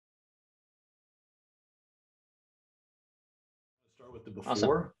Start with the Awesome.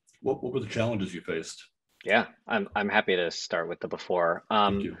 before. What were the challenges you faced? Yeah, I'm happy to start with the before.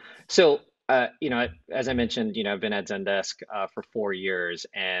 Thank you. So as I mentioned, I've been at Zendesk for 4 years,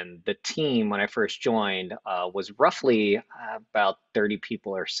 and the team when I first joined was roughly about 30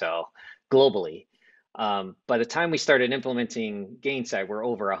 people or so globally. By the time we started implementing Gainsight, we're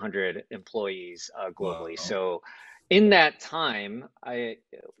over 100 employees globally. Wow. So in that time,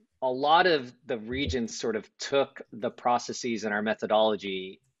 a lot of the regions sort of took the processes and our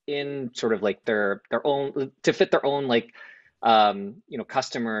methodology in sort of like their own to fit their own like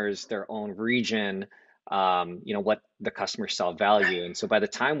customers, their own region, what the customers saw value. And so by the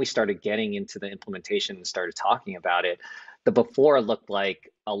time we started getting into the implementation and started talking about it, the before looked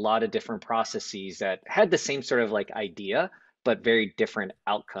like a lot of different processes that had the same sort of like idea, but very different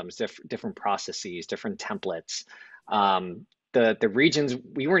outcomes, different processes, different templates. The regions,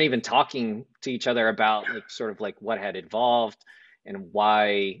 we weren't even talking to each other about like sort of like what had evolved and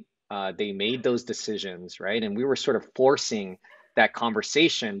why they made those decisions, right? And we were sort of forcing that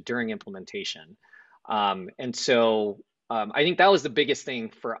conversation during implementation. I think that was the biggest thing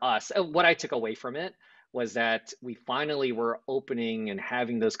for us. What I took away from it was that we finally were opening and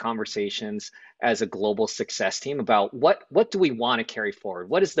having those conversations as a global success team about what do we want to carry forward?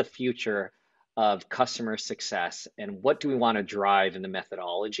 What is the future of customer success, and what do we want to drive in the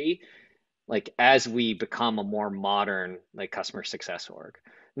methodology, like as we become a more modern like customer success org.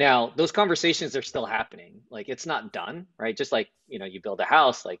 Now, those conversations are still happening. Like it's not done, right? Just like, you build a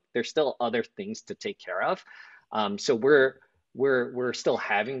house, like there's still other things to take care of. So we're still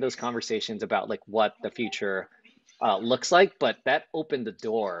having those conversations about like what the future looks like, but that opened the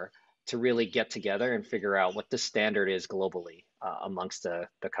door to really get together and figure out what the standard is globally amongst the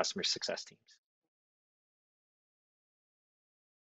customer success teams.